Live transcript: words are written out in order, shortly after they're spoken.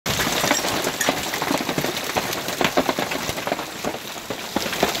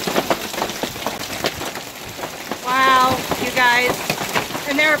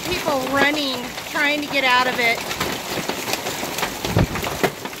there are people running, trying to get out of it.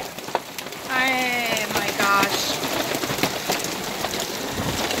 Oh my gosh.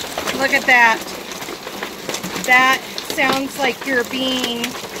 Look at that. That sounds like you're being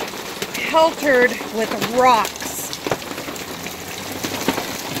pelted with rocks.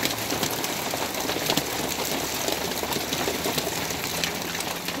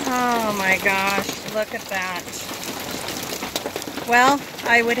 Oh my gosh, look at that. Well,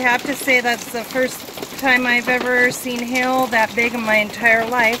 I would have to say that's the first time I've ever seen hail that big in my entire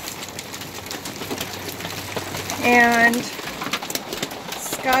life. And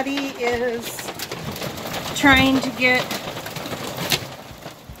Scotty is trying to get...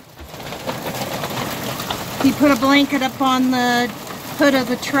 He put a blanket up on the hood of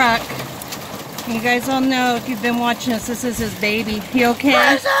the truck. You guys all know, if you've been watching us, this is his baby. You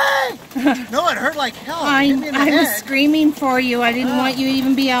okay? No, it hurt like hell. I was screaming for you. I didn't want you to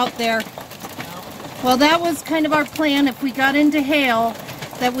even be out there. Well, that was kind of our plan. If we got into hail,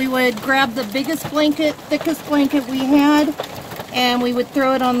 that we would grab the biggest blanket, thickest blanket we had, and we would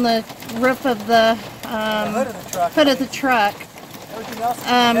throw it on the roof of the hood of the truck.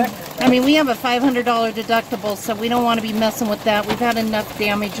 I mean, we have a $500 deductible, so we don't want to be messing with that. We've had enough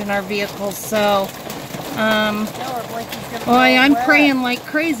damage in our vehicles, so boy, I'm praying like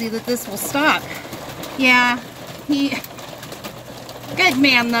crazy that this will stop. Yeah, good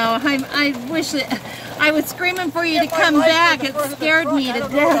man though. I wish that I was screaming for you to come back. It scared me to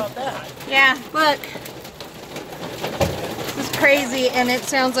death. Yeah, look, this is crazy, and it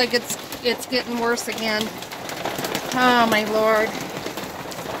sounds like it's getting worse again. Oh my Lord.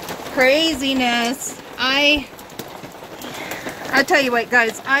 Craziness. I tell you what,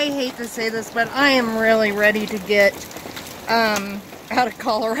 guys, I hate to say this, but I am really ready to get out of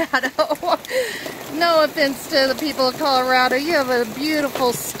Colorado. No offense to the people of Colorado. You have a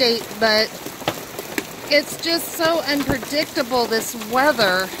beautiful state, but it's just so unpredictable, this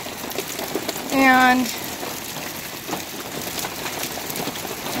weather. And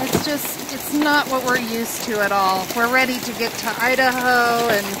it's not what we're used to at all. We're ready to get to Idaho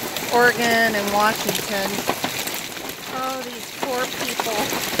and Oregon and Washington. Oh, these poor people.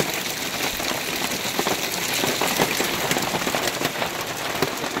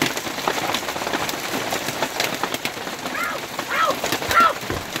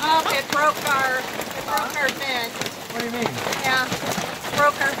 Oh, it broke our vent. What do you mean? Yeah,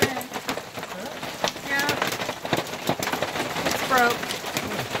 broke our vent. Yeah, it's broke.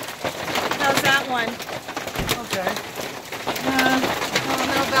 How's that one? Okay. I don't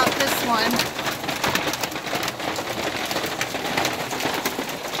know about this one.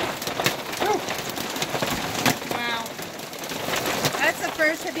 Wow. That's the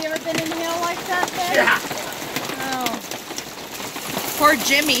first. Have you ever been in hail like that then? Yeah. Oh. Poor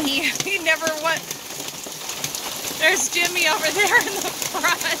Jimmy. He never went. There's Jimmy over there in the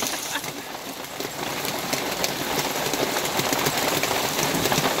front.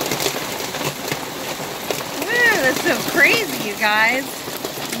 That's so crazy, you guys.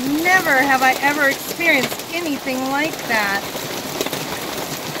 Never have I ever experienced anything like that.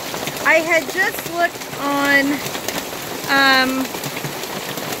 I had just looked on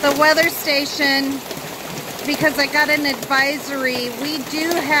the weather station because I got an advisory. We do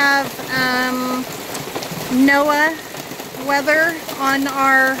have NOAA weather on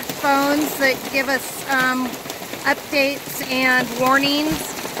our phones that give us updates and warnings.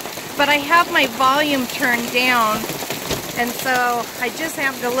 But I have my volume turned down, and so I just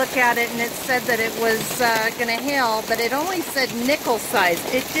happened to look at it, and it said that it was going to hail, but it only said nickel size.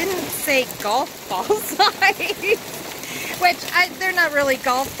 It didn't say golf ball size, which they're not really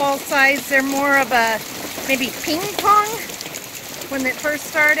golf ball size. They're more of a maybe ping pong when it first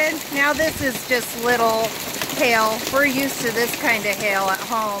started. Now this is just little hail. We're used to this kind of hail at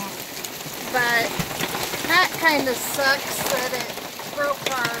home, but that kind of sucks that it broke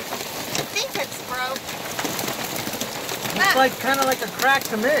our... I think it's broke. Looks like kind of like a crack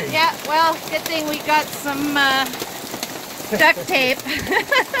to me. Yeah, well, good thing we got some duct tape.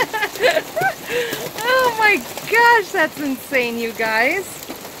 Oh my gosh, that's insane, you guys.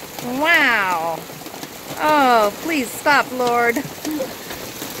 Wow. Oh, please stop, Lord.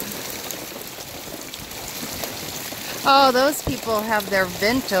 Oh, those people have their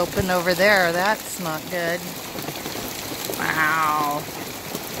vent open over there. That's not good. Wow.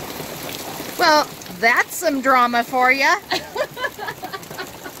 Well, that's some drama for you.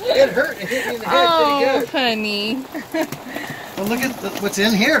 It hurt. It hit me in the head pretty good. Honey. Well, look at what's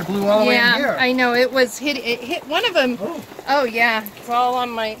in here. It blew all the way in here. I know. It hit one of them. Oh, yeah. It's all on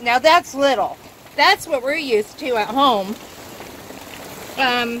my... Now, that's little. That's what we're used to at home.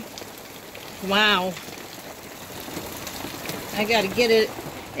 Wow. I gotta get it.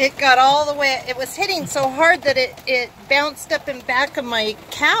 It got all the way, it was hitting so hard that it bounced up and back of my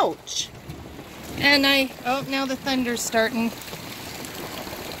couch. And oh, now the thunder's starting.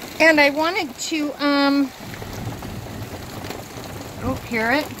 And I wanted to, oh,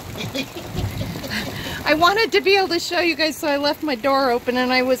 hear it? I wanted to be able to show you guys, so I left my door open,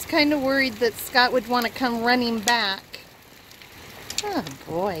 and I was kind of worried that Scott would want to come running back. Oh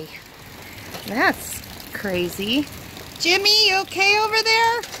boy, that's crazy. Jimmy, you okay over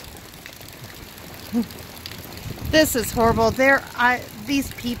there? This is horrible.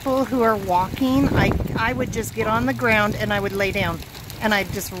 These people who are walking, I would just get on the ground and I would lay down, and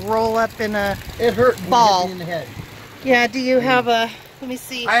I'd just roll up in a ball. It hurt me in the head. Yeah. Do you have a? Let me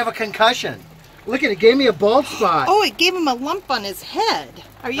see. I have a concussion. Look at it, gave me a bald spot. Oh, it gave him a lump on his head.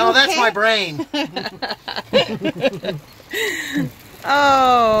 Are you okay? okay? That's my brain.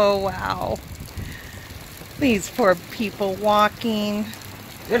 Oh, wow. These poor people walking.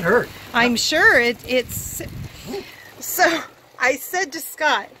 It hurt. I'm sure it's... So, I said to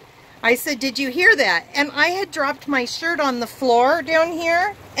Scott, I said, did you hear that? And I had dropped my shirt on the floor down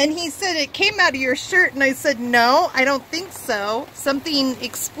here, and he said, it came out of your shirt. And I said, no, I don't think so. Something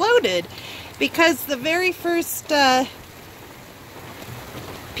exploded. Because the very first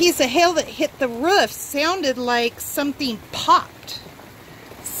piece of hail that hit the roof sounded like something popped.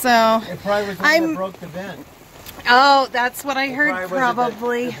 So it probably was when it broke the vent. Oh, that's what I heard.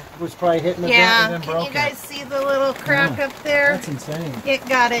 Probably. It was probably hitting the vent and then broke it. Can you guys see the little crack up there? That's insane. It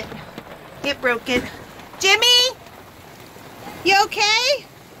got it. It broke it. Jimmy, you okay?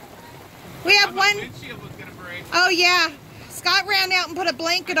 We have one. Windshield was gonna break. Oh yeah. Scott ran out and put a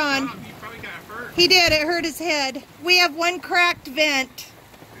blanket on. Oh, he probably got hurt. He did. It hurt his head. We have one cracked vent.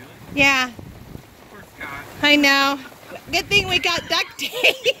 Really? Yeah. Poor Scott. I know. Good thing we got duct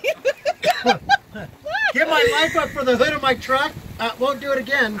tape. Get my life up for the hood of my truck. Won't do it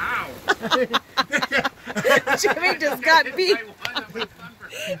again. Ow. Jimmy just got beat.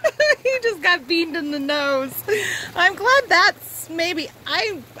 He just got beaten in the nose. I'm glad that's maybe.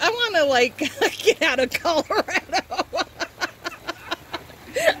 I want to like get out of Colorado.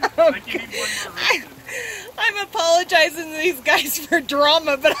 I'm apologizing to these guys for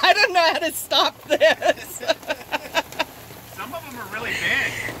drama, but I don't know how to stop this. Some of them are really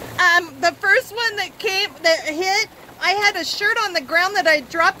big. The first one that hit, I had a shirt on the ground that I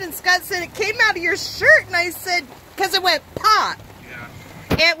dropped, and Scott said, it came out of your shirt, and I said, because it went pop. Yeah.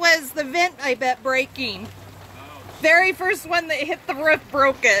 It was the vent, I bet, breaking. Oh. Very first one that hit the roof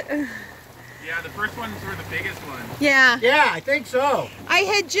broke it. Yeah, the first ones were the biggest ones. Yeah. Yeah, I think so. I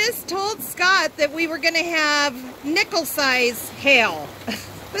had just told Scott that we were going to have nickel-size hail.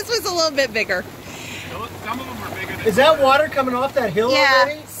 This was a little bit bigger. Some of them are bigger than Is that water coming off that hill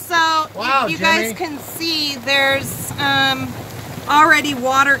already? So wow, you guys can see there's already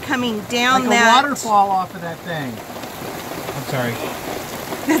water coming down like a waterfall off of that thing. I'm sorry.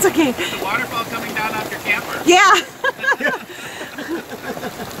 That's okay. There's a waterfall coming down off your camper. Yeah.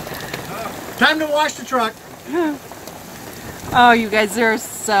 Time to wash the truck. Oh, you guys, there are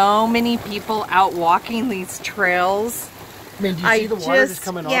so many people out walking these trails. I mean, do you see the water just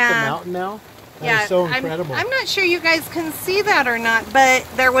coming off the mountain now? That is so incredible. I'm not sure you guys can see that or not, but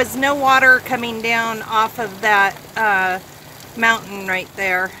there was no water coming down off of that mountain right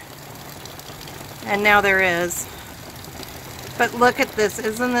there. And now there is. But look at this.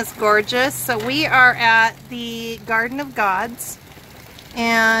 Isn't this gorgeous? So we are at the Garden of Gods,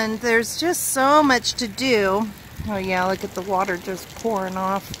 and there's just so much to do. Oh yeah, look at the water just pouring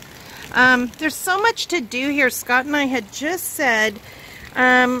off. There's so much to do here. Scott and I had just said,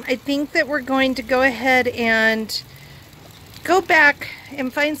 I think that we're going to go ahead and go back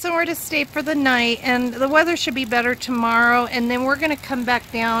and find somewhere to stay for the night, and the weather should be better tomorrow, and then we're going to come back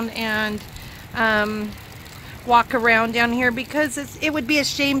down and walk around down here, because it would be a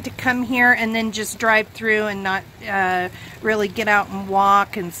shame to come here and then just drive through and not really get out and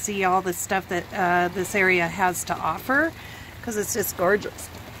walk and see all the stuff that this area has to offer, because it's just gorgeous.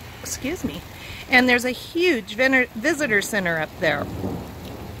 Excuse me. And there's a huge visitor center up there.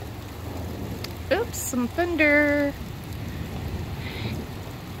 Oops, some thunder.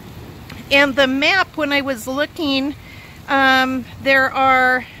 And the map, when I was looking, there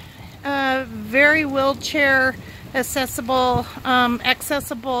are very wheelchair accessible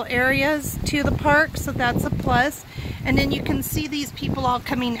areas to the park, so that's a plus. And then you can see these people all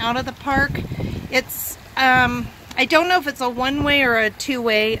coming out of the park. It's I don't know if it's a one-way or a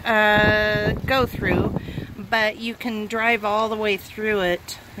two-way go through, but you can drive all the way through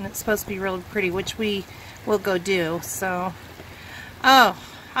it, and it's supposed to be really pretty, which we will go do. So Oh,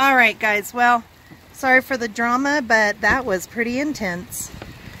 all right, guys. Well, sorry for the drama, but that was pretty intense.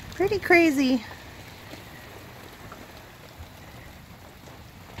 Pretty crazy.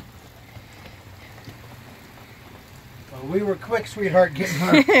 Well, we were quick, sweetheart, getting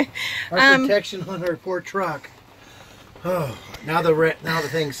our protection on our poor truck. Oh, now the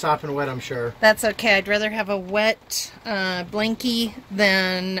thing's sopping wet, I'm sure. That's okay. I'd rather have a wet blankie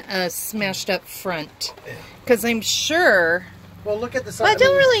than a smashed up front. Because I'm sure... Well, look at the side. I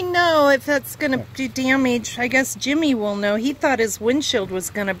don't really know if that's going to do damage. I guess Jimmy will know. He thought his windshield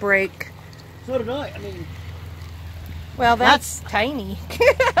was going to break. So did I. I mean... Well, that's tiny.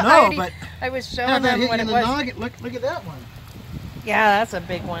 No, but... I was showing them what it was. Noggin. Look at that one. Yeah, that's a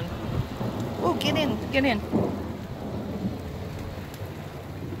big one. Oh, get in. Get in.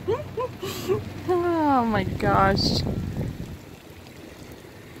 Oh my gosh.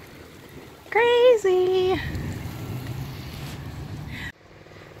 Crazy.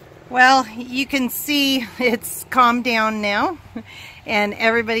 Well, you can see it's calmed down now and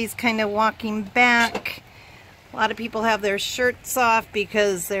everybody's kind of walking back. A lot of people have their shirts off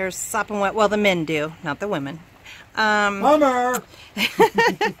because they're sopping wet. Well, the men do, not the women. Bummer!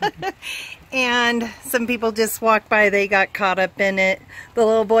 And some people just walked by, they got caught up in it. The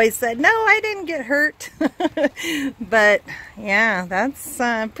little boy said, no, I didn't get hurt. But yeah, that's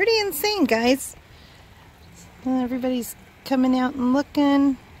pretty insane, guys. Everybody's coming out and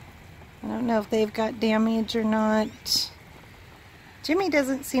looking. I don't know if they've got damage or not. Jimmy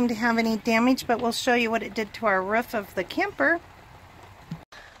doesn't seem to have any damage, but we'll show you what it did to our roof of the camper.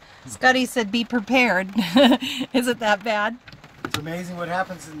 Scotty said be prepared. Is it that bad? It's amazing what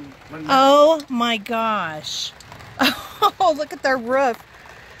happens when... Oh my gosh. Oh, look at their roof.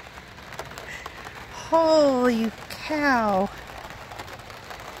 Holy cow.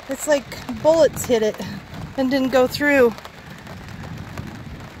 It's like bullets hit it and didn't go through.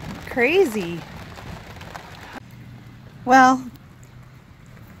 Crazy. Well,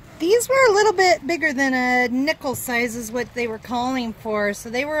 these were a little bit bigger than a nickel size is what they were calling for. So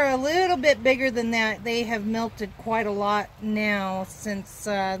they were a little bit bigger than that. They have melted quite a lot now since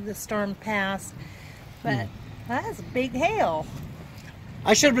the storm passed. But that's a big hail.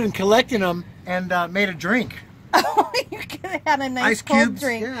 I should have been collecting them and made a drink. Oh, you could have had a nice ice cold cubes.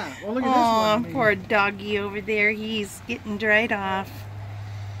 drink. Yeah. Well, look at this one. Poor doggy over there. He's getting dried off.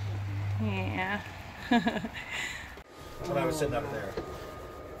 Yeah. When I was sitting up there.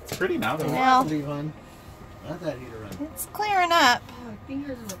 It's pretty now though. Well, Not that heater on. it's clearing up,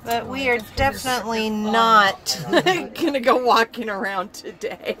 but we are definitely not gonna go walking around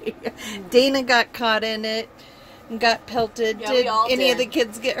today. Dana got caught in it and got pelted. Yeah, did we all any of the did.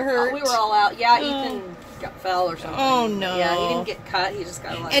 kids get hurt? We were all out. Yeah, Ethan fell or something. Oh no. Yeah, he didn't get cut. He just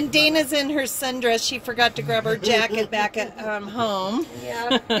got a lot. And Dana's in her sundress. She forgot to grab her jacket back at home.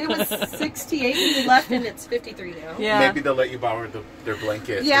 Yeah, it was 68 when we left, and it's 53 now. Yeah. Maybe they'll let you borrow their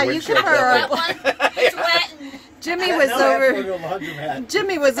blanket. Yeah, the you can windshield borrow blanket. it. It's wet. And Jimmy was over.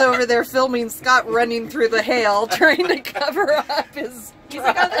 Jimmy was over there filming Scott running through the hail, trying to cover up his. he's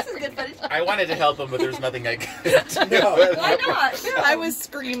like, oh, this is good footage. I wanted to help him, but there's nothing I could do. Why not? Yeah. I was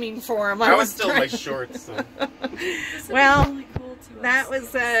screaming for him. I was still in my shorts. So. Well, really cool to that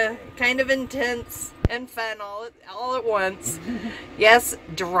was kind of intense and fun all at once. Yes,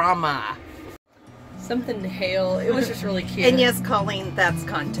 drama. Something hail. It was just really cute. And yes, Colleen, that's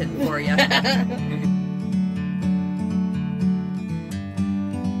content for you.